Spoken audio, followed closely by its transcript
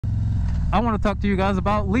I want to talk to you guys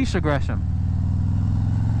about leash aggression,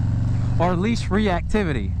 or leash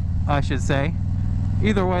reactivity, I should say.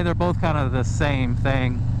 Either way, they're both kind of the same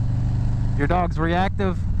thing. Your dog's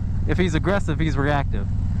reactive. If he's aggressive, he's reactive.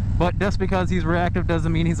 But just because he's reactive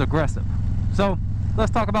doesn't mean he's aggressive. So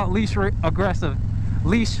let's talk about leash reactivity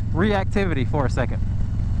for a second.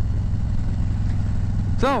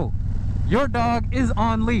 So your dog is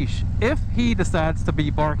on leash. If he decides to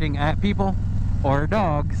be barking at people or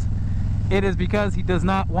dogs, it is because he does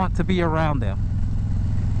not want to be around them.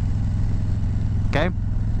 Okay?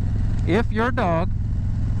 If your dog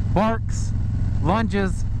barks,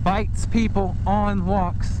 lunges, bites people on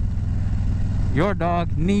walks, your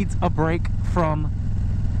dog needs a break from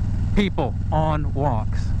people on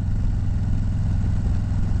walks.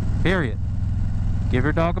 Period. Give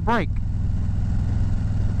your dog a break.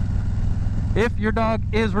 If your dog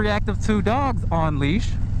is reactive to dogs on leash,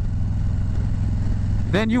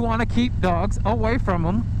 then you want to keep dogs away from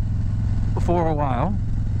him for a while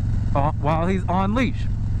he's on leash.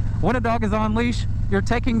 When a dog is on leash, you're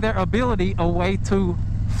taking their ability away to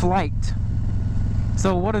flight.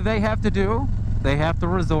 So what do they have to do? They have to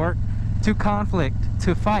resort to conflict,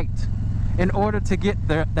 to fight, in order to get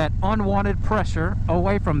that unwanted pressure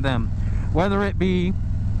away from them, whether it be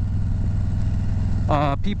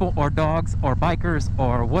people or dogs or bikers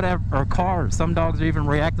or whatever, or cars. Some dogs are even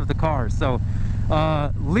reactive to cars. So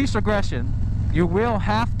leash aggression, you will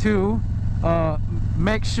have to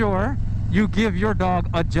make sure you give your dog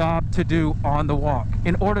a job to do on the walk.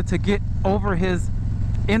 In order to get over his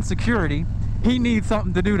insecurity, he needs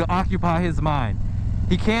something to do to occupy his mind.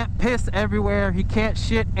 He can't piss everywhere, he can't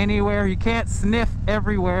shit anywhere, he can't sniff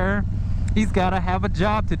everywhere. He's got to have a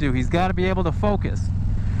job to do. He's got to be able to focus.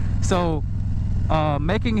 So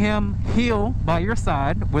making him heel by your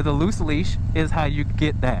side with a loose leash is how you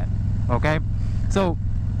get that. Okay, so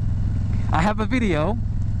I have a video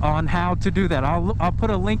on how to do that. I'll put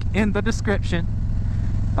a link in the description,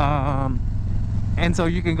 and so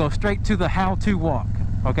you can go straight to the how to walk.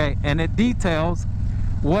 Okay, and it details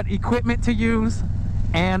what equipment to use,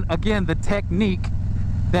 and again the technique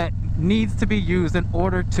that needs to be used in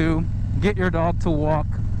order to get your dog to walk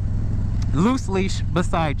loose leash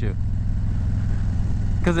beside you.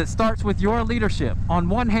 Because it starts with your leadership. On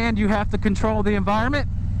one hand, you have to control the environment,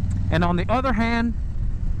 and on the other hand,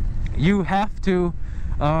 you have to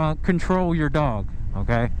control your dog.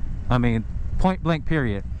 Okay, I mean, point blank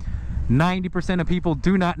period. 90% of people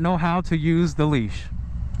do not know how to use the leash.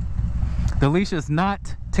 The leash is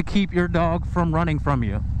not to keep your dog from running from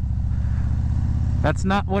you. That's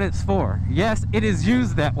not what it's for. Yes, it is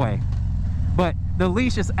used that way, but the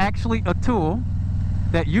leash is actually a tool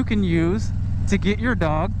that you can use to get your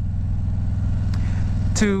dog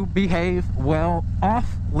to behave well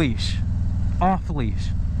off leash. Off leash.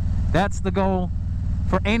 That's the goal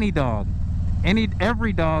for any dog.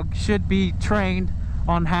 Every dog should be trained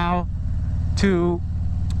on how to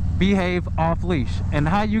behave off leash, and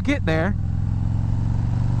how you get there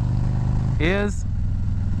is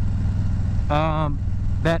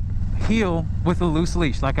that heel with a loose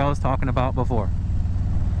leash, like I was talking about before.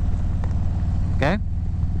 Okay,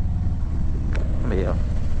 let me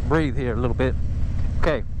breathe here a little bit.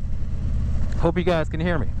 Okay, hope you guys can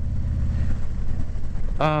hear me.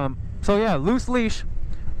 So yeah, loose leash.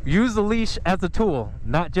 Use the leash as a tool,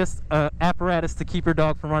 not just an apparatus to keep your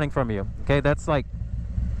dog from running from you. Okay, that's like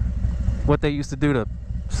what they used to do to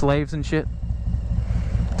slaves and shit.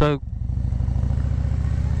 So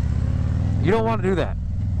you don't want to do that.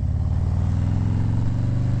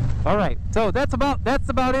 All right, so that's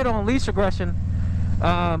about it on leash aggression.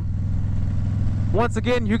 Once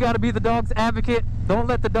again, you got to be the dog's advocate. Don't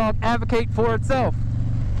let the dog advocate for itself.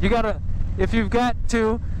 You gotta, if you've got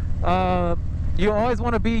to, you always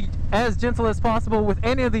want to be as gentle as possible with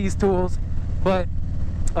any of these tools, but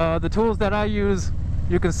the tools that I use,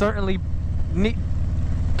 you can certainly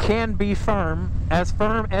can be firm as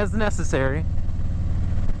necessary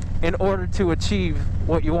in order to achieve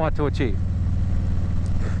what you want to achieve.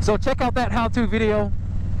 So check out that how-to video,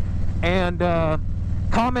 and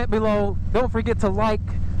comment below. Don't forget to like,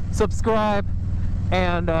 subscribe,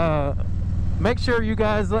 and make sure you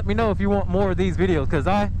guys let me know if you want more of these videos, because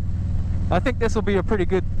I think this will be a pretty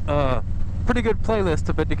good playlist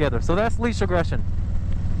to put together. So that's leash aggression.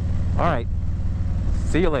 All right,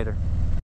 see you later.